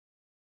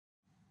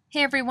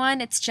Hey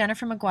everyone, it's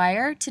Jennifer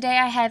McGuire. Today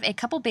I have a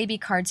couple baby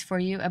cards for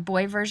you, a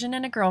boy version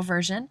and a girl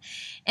version.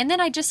 And then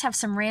I just have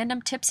some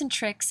random tips and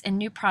tricks and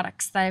new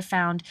products that I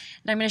found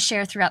that I'm going to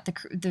share throughout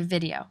the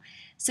video.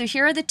 So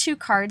here are the two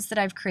cards that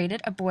I've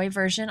created, a boy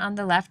version on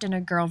the left and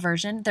a girl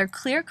version. They're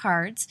clear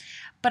cards,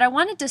 but I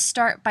wanted to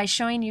start by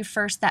showing you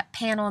first that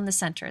panel in the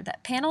center.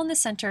 That panel in the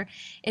center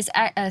is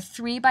a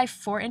 3 by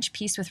 4 inch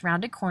piece with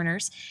rounded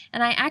corners,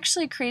 and I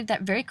actually created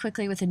that very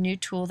quickly with a new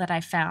tool that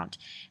I found.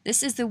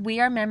 This is the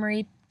We Are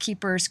Memory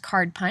Keeper's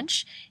card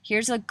punch.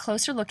 Here's a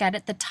closer look at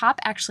it. The top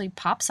actually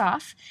pops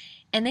off,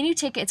 and then you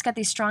take it, it's got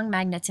these strong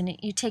magnets in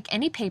it. You take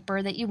any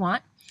paper that you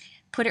want,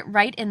 put it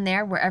right in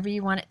there wherever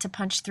you want it to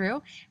punch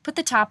through, put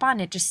the top on,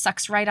 it just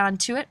sucks right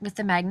onto it with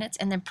the magnets,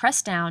 and then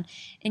press down,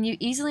 and you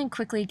easily and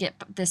quickly get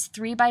this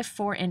 3 by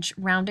 4 inch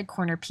rounded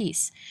corner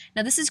piece.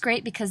 Now this is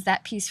great because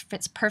that piece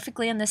fits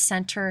perfectly in the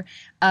center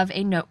of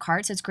a note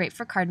card, so it's great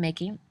for card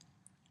making.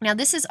 Now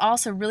this is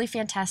also really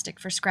fantastic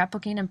for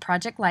scrapbooking and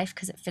project life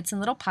because it fits in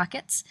little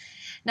pockets.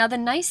 Now the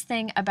nice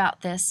thing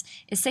about this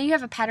is, say you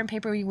have a pattern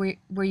paper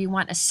where you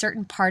want a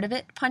certain part of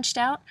it punched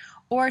out,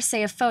 or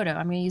say a photo.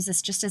 I'm going to use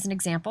this just as an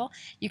example.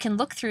 You can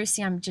look through,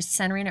 see I'm just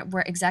centering it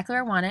exactly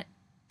where I want it,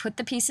 put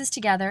the pieces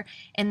together,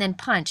 and then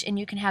punch, and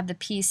you can have the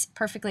piece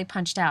perfectly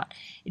punched out.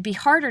 It'd be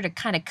harder to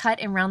kind of cut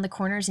around the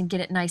corners and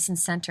get it nice and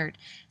centered.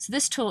 So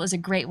this tool is a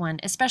great one,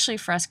 especially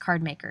for us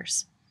card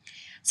makers.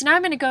 So now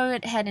I'm going to go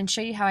ahead and show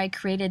you how I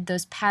created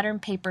those pattern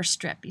paper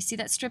strip. You see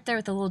that strip there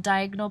with the little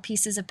diagonal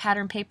pieces of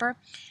pattern paper?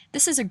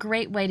 This is a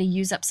great way to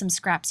use up some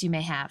scraps you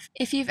may have.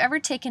 If you've ever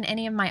taken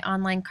any of my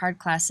online card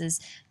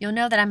classes, you'll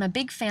know that I'm a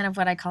big fan of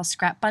what I call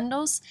scrap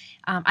bundles.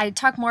 I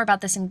talk more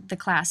about this in the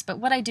class, but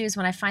what I do is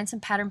when I find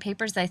some pattern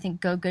papers that I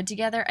think go good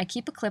together, I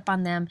keep a clip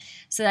on them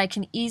so that I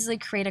can easily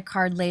create a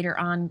card later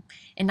on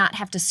and not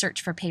have to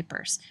search for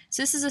papers.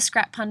 So this is a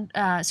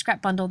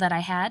scrap bundle that I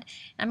had.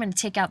 I'm going to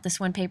take out this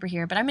one paper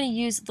here, but I'm going to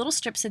use little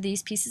strips of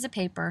these pieces of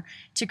paper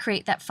to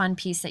create that fun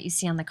piece that you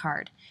see on the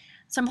card.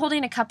 So I'm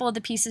holding a couple of the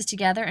pieces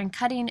together and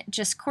cutting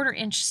just 1/4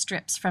 inch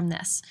strips from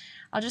this.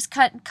 I'll just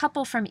cut a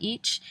couple from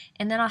each,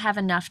 and then I'll have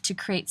enough to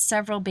create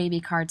several baby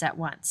cards at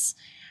once.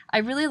 I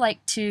really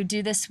like to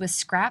do this with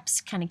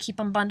scraps, kind of keep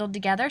them bundled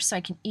together so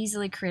I can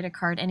easily create a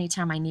card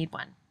anytime I need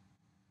one.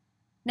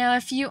 Now,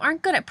 if you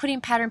aren't good at putting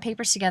pattern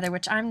papers together,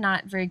 which I'm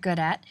not very good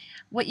at,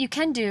 what you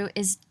can do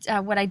is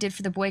what I did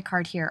for the boy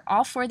card here.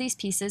 All 4 of these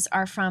pieces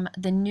are from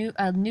the new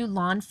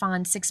Lawn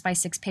Fawn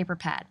 6x6 paper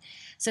pad.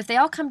 So if they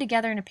all come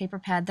together in a paper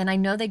pad, then I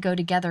know they go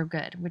together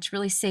good, which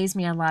really saves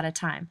me a lot of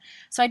time.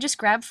 So I just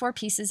grabbed 4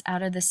 pieces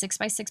out of the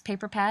 6x6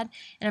 paper pad,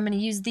 and I'm going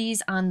to use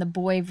these on the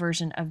boy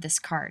version of this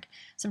card.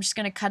 So I'm just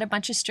going to cut a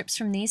bunch of strips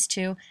from these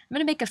two. I'm going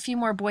to make a few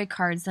more boy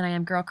cards than I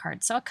am girl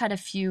cards, so I'll cut a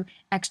few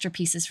extra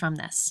pieces from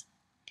this.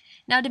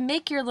 Now to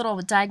make your little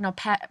diagonal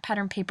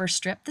pattern paper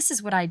strip, this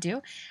is what I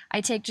do.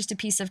 I take just a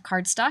piece of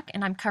cardstock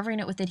and I'm covering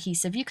it with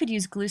adhesive. You could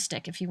use glue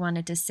stick if you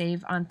wanted to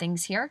save on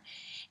things here.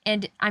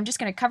 And I'm just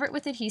going to cover it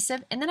with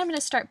adhesive, and then I'm going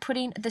to start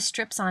putting the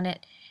strips on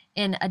it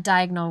in a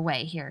diagonal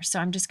way here. So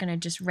I'm just going to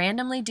just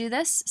randomly do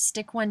this,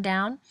 stick one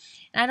down.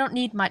 And I don't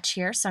need much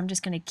here, so I'm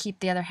just going to keep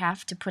the other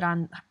half to put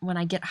on when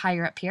I get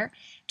higher up here.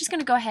 I'm just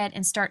going to go ahead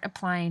and start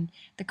applying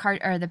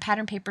the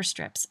pattern paper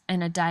strips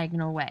in a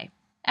diagonal way.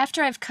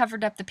 After I've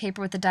covered up the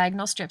paper with the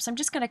diagonal strips, I'm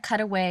just going to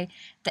cut away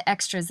the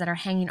extras that are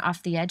hanging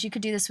off the edge. You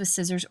could do this with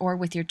scissors or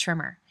with your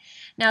trimmer.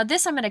 Now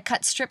this I'm going to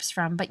cut strips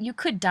from, but you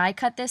could die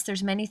cut this.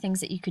 There's many things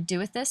that you could do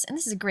with this, and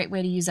this is a great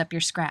way to use up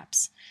your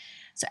scraps.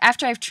 So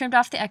after I've trimmed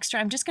off the extra,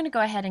 I'm just going to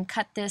go ahead and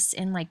cut this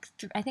in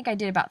I think I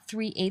did about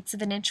 3/8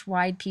 of an inch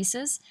wide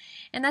pieces,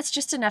 and that's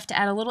just enough to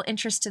add a little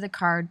interest to the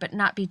card but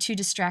not be too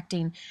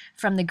distracting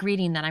from the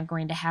greeting that I'm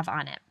going to have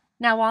on it.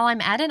 Now while I'm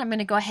at it, I'm going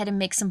to go ahead and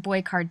make some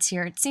boy cards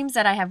here. It seems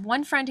that I have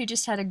one friend who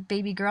just had a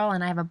baby girl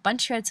and I have a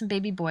bunch who had some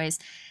baby boys,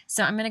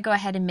 so I'm going to go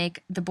ahead and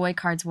make the boy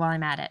cards while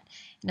I'm at it.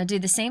 And I'll do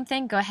the same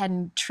thing, go ahead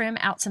and trim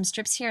out some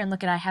strips here, and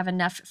look at I have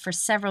enough for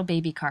several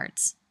baby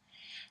cards.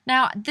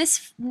 Now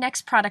this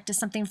next product is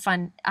something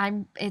fun.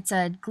 It's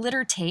a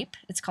glitter tape.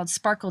 It's called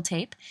sparkle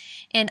tape,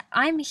 and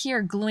I'm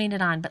here gluing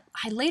it on, but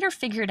I later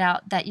figured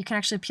out that you can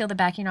actually peel the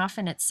backing off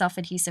and it's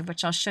self-adhesive,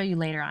 which I'll show you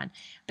later on.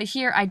 But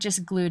here I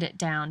just glued it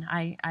down.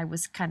 I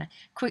was kind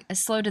of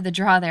slow to the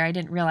draw there. I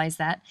didn't realize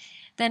that.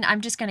 Then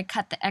I'm just going to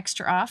cut the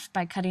extra off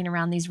by cutting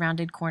around these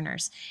rounded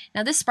corners.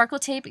 Now this sparkle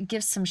tape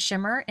gives some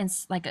shimmer and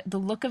like the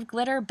look of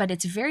glitter, but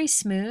it's very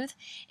smooth,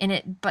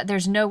 but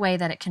there's no way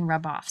that it can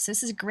rub off. So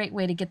this is a great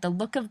way to get the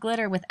look of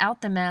glitter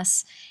without the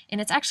mess,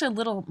 and it's actually a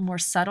little more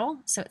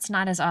subtle, so it's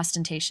not as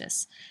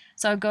ostentatious.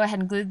 So I'll go ahead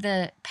and glue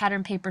the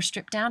pattern paper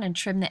strip down and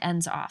trim the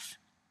ends off.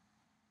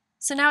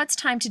 So now it's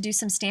time to do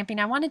some stamping.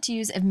 I wanted to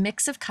use a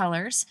mix of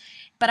colors,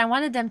 but I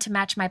wanted them to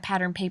match my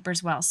pattern paper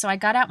as well. So I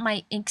got out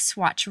my ink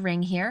swatch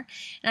ring here,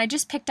 and I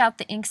just picked out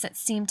the inks that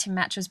seemed to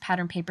match those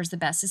pattern papers the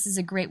best. This is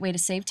a great way to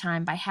save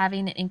time by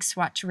having an ink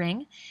swatch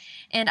ring.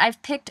 And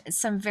I've picked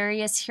some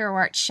various Hero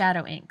Art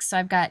shadow inks. So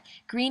I've got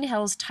Green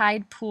Hills,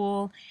 Tide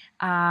Pool,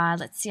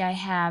 let's see, I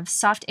have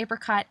Soft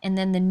Apricot, and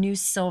then the New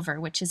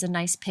Silver, which is a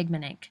nice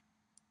pigment ink.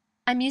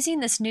 I'm using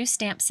this new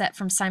stamp set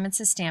from Simon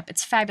Says Stamp.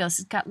 It's fabulous.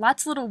 It's got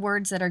lots of little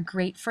words that are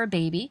great for a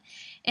baby,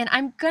 and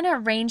I'm going to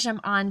arrange them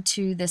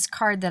onto this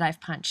card that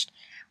I've punched.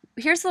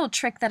 Here's a little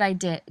trick that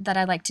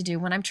I like to do.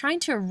 When I'm trying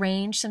to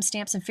arrange some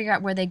stamps and figure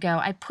out where they go,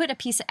 I put a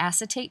piece of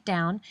acetate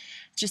down,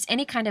 just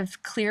any kind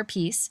of clear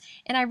piece,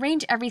 and I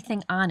arrange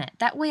everything on it.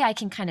 That way I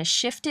can kind of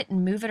shift it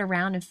and move it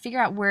around and figure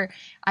out where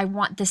I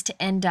want this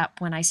to end up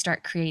when I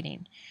start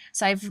creating.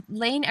 So I've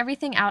laid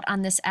everything out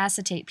on this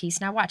acetate piece.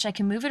 Now watch, I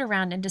can move it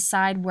around and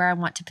decide where I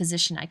want to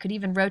position. I could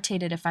even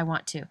rotate it if I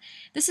want to.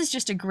 This is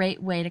just a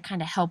great way to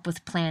kind of help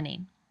with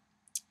planning.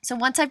 So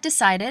once I've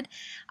decided,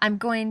 I'm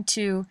going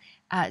to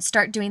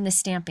start doing the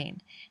stamping.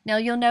 Now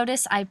you'll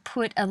notice I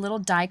put a little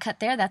die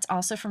cut there. That's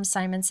also from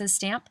Simon Says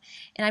Stamp.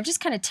 And I've just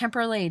kind of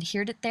temporarily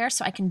adhered it there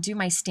so I can do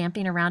my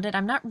stamping around it.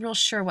 I'm not real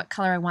sure what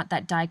color I want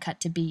that die cut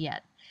to be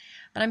yet.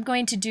 But I'm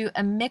going to do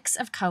a mix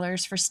of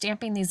colors for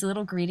stamping these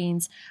little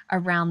greetings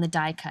around the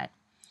die cut.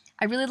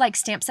 I really like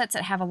stamp sets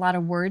that have a lot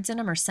of words in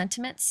them or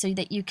sentiments so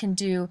that you can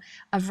do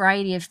a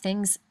variety of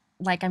things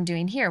like I'm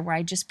doing here, where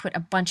I just put a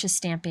bunch of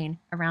stamping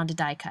around a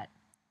die cut.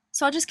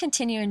 So I'll just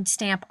continue and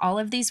stamp all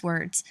of these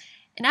words.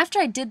 And after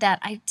I did that,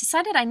 I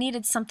decided I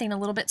needed something a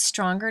little bit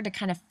stronger to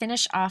kind of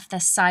finish off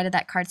the side of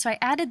that card. So I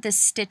added this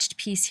stitched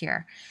piece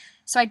here.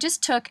 So I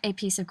just took a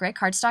piece of gray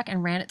cardstock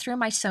and ran it through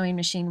my sewing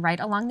machine right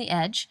along the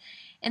edge.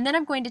 And then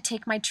I'm going to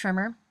take my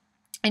trimmer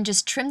and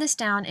just trim this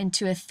down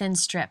into a thin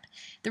strip.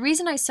 The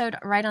reason I sewed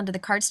right onto the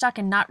cardstock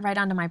and not right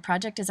onto my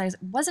project is I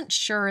wasn't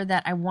sure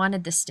that I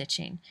wanted the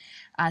stitching.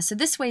 So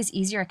this way is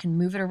easier. I can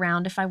move it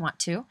around if I want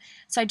to.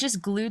 So I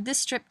just glued this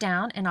strip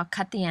down and I'll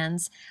cut the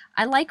ends.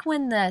 I like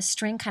when the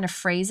string kind of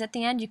frays at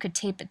the end. You could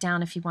tape it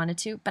down if you wanted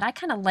to, but I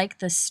kind of like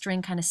the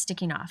string kind of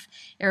sticking off.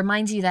 It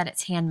reminds you that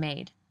it's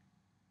handmade.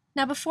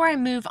 Now before I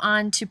move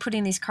on to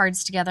putting these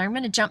cards together, I'm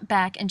going to jump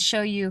back and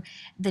show you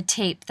the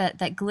tape,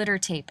 that glitter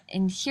tape.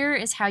 And here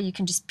is how you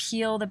can just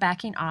peel the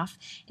backing off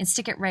and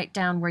stick it right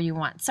down where you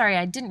want. Sorry,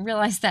 I didn't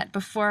realize that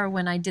before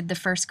when I did the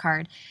first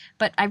card,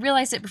 but I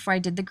realized it before I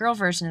did the girl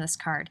version of this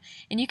card.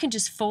 And you can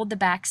just fold the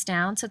backs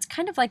down, so it's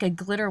kind of like a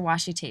glitter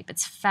washi tape.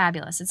 It's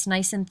fabulous. It's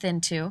nice and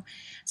thin too.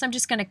 So I'm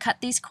just going to cut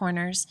these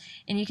corners,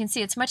 and you can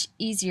see it's much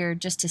easier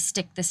just to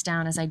stick this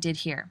down as I did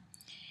here.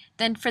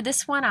 Then for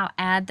this one, I'll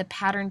add the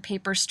pattern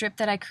paper strip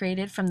that I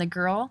created from the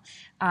girl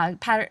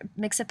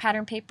mix of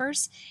pattern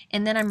papers,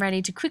 and then I'm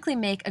ready to quickly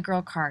make a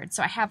girl card.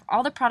 So I have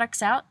all the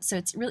products out, so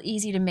it's real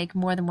easy to make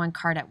more than one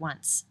card at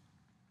once.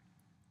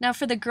 Now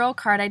for the girl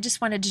card, I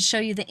just wanted to show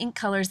you the ink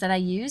colors that I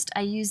used.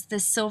 I used the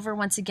silver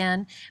once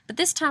again, but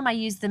this time I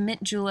used the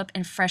mint julep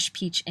and fresh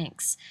peach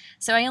inks.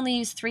 So I only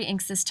used 3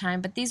 inks this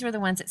time, but these were the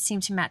ones that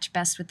seemed to match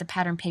best with the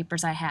pattern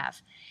papers I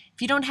have.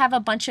 If you don't have a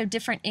bunch of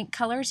different ink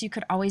colors, you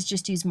could always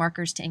just use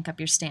markers to ink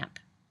up your stamp.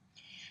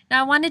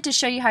 Now I wanted to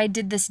show you how I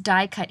did this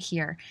die cut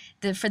here.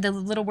 For the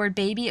little word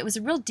baby, it was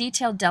a real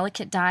detailed,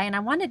 delicate die, and I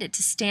wanted it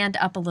to stand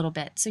up a little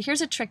bit. So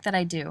here's a trick that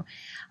I do.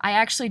 I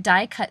actually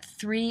die cut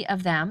 3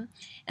 of them,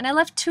 and I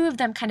left 2 of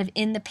them kind of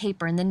in the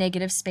paper, in the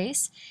negative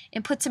space,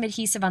 and put some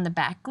adhesive on the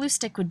back. Glue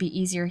stick would be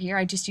easier here.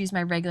 I just used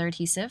my regular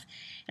adhesive,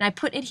 and I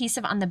put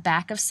adhesive on the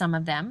back of some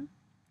of them,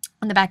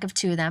 on the back of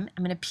 2 of them.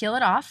 I'm going to peel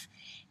it off,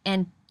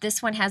 and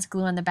this one has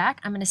glue on the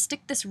back. I'm going to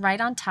stick this right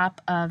on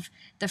top of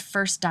the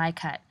first die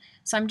cut.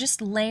 So I'm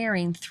just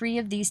layering 3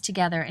 of these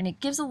together, and it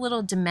gives a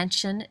little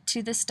dimension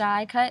to this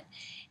die cut,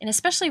 and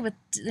especially with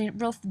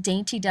real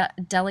dainty,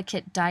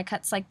 delicate die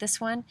cuts like this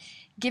one,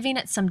 giving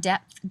it some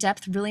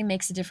depth really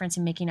makes a difference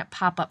in making it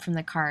pop up from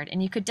the card.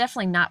 And you could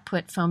definitely not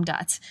put foam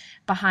dots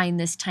behind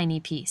this tiny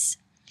piece.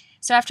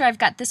 So after I've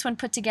got this one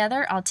put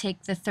together, I'll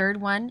take the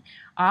third one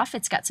off.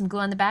 It's got some glue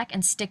on the back,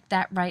 and stick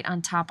that right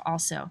on top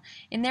also.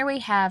 And there we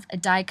have a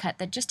die cut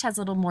that just has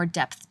a little more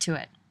depth to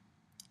it.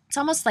 It's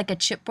almost like a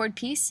chipboard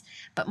piece,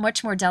 but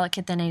much more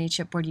delicate than any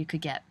chipboard you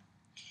could get.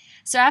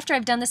 So after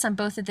I've done this on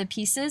both of the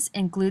pieces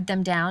and glued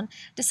them down,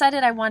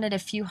 decided I wanted a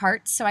few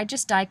hearts, so I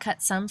just die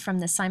cut some from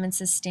the Simon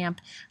Says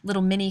Stamp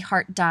little mini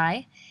heart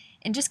die,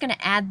 and just going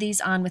to add these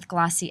on with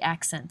glossy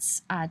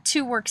accents.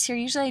 2 works here.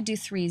 Usually I do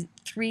three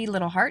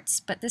little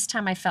hearts, but this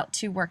time I felt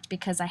 2 worked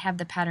because I have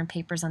the pattern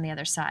papers on the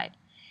other side.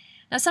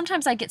 Now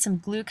sometimes I get some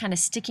glue kind of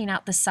sticking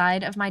out the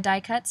side of my die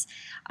cuts.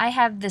 I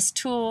have this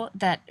tool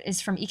that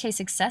is from EK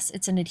Success.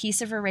 It's an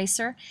adhesive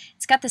eraser.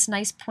 It's got this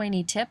nice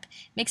pointy tip.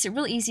 Makes it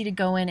real easy to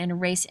go in and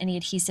erase any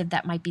adhesive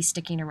that might be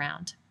sticking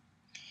around.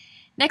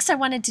 Next I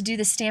wanted to do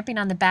the stamping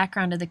on the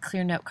background of the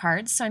clear note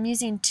cards, so I'm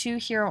using 2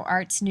 Hero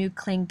Arts new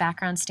cling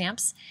background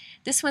stamps.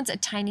 This one's a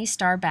tiny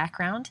star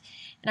background,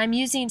 and I'm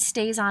using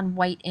Stays On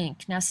white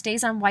ink. Now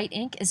Stays On white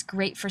ink is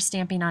great for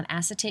stamping on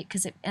acetate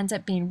because it ends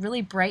up being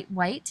really bright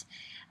white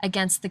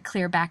against the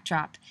clear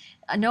backdrop.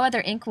 No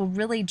other ink will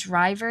really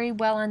dry very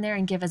well on there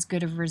and give as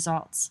good of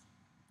results.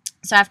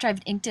 So after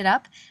I've inked it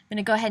up, I'm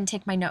going to go ahead and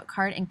take my note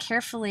card and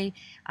carefully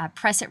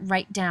press it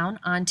right down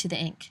onto the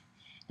ink.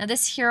 Now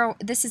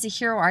this is a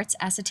Hero Arts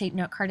acetate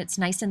note card. It's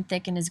nice and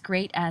thick and is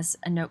great as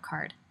a note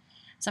card.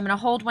 So I'm going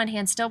to hold one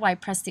hand still while I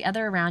press the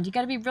other around. You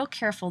got to be real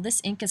careful.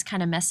 This ink is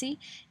kind of messy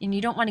and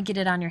you don't want to get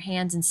it on your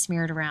hands and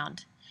smear it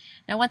around.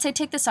 Now once I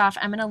take this off,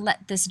 I'm going to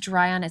let this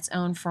dry on its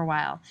own for a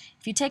while.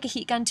 If you take a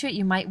heat gun to it,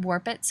 you might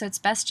warp it, so it's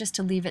best just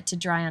to leave it to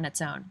dry on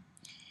its own.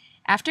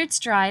 After it's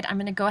dried, I'm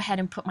going to go ahead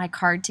and put my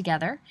card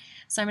together.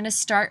 So I'm going to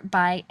start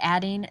by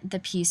adding the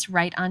piece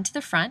right onto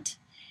the front.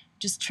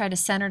 Just try to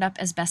center it up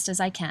as best as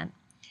I can.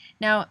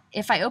 Now,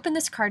 if I open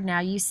this card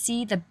now, you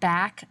see the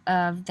back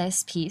of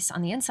this piece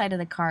on the inside of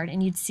the card,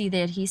 and you'd see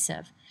the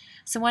adhesive.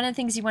 So one of the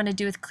things you want to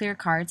do with clear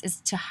cards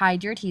is to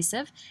hide your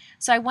adhesive.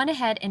 So I went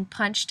ahead and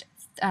punched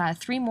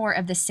 3 more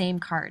of the same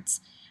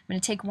cards. I'm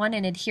going to take one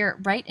and adhere it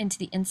right into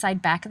the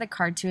inside back of the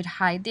card to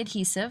hide the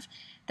adhesive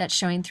that's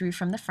showing through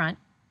from the front.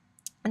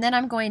 And then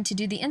I'm going to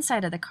do the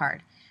inside of the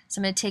card. So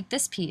I'm going to take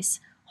this piece,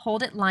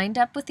 hold it lined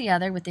up with the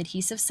other with the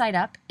adhesive side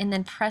up, and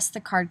then press the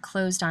card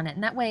closed on it.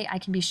 And that way I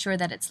can be sure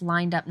that it's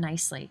lined up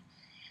nicely.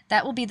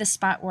 That will be the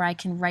spot where I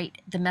can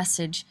write the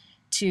message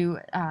to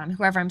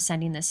whoever I'm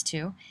sending this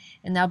to,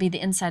 and that'll be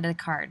the inside of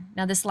the card.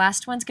 Now this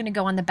last one's going to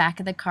go on the back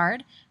of the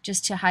card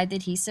just to hide the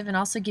adhesive and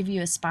also give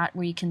you a spot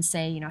where you can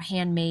say, you know,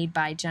 handmade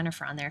by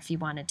Jennifer on there if you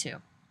wanted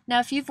to. Now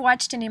if you've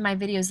watched any of my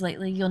videos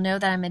lately, you'll know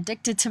that I'm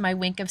addicted to my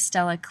Wink of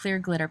Stella clear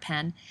glitter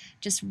pen.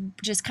 Just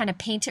kind of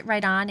paint it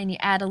right on, and you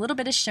add a little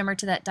bit of shimmer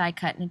to that die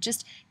cut, and it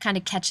just kind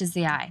of catches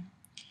the eye.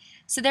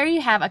 So there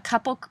you have a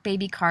couple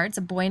baby cards,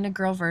 a boy and a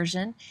girl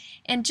version,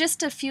 and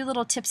just a few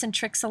little tips and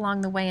tricks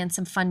along the way and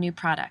some fun new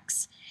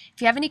products.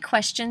 If you have any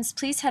questions,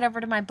 please head over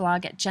to my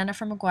blog at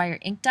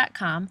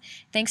jennifermcguireinc.com.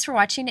 Thanks for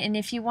watching, and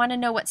if you want to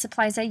know what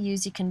supplies I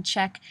use, you can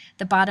check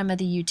the bottom of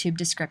the YouTube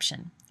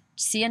description.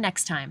 See you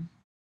next time.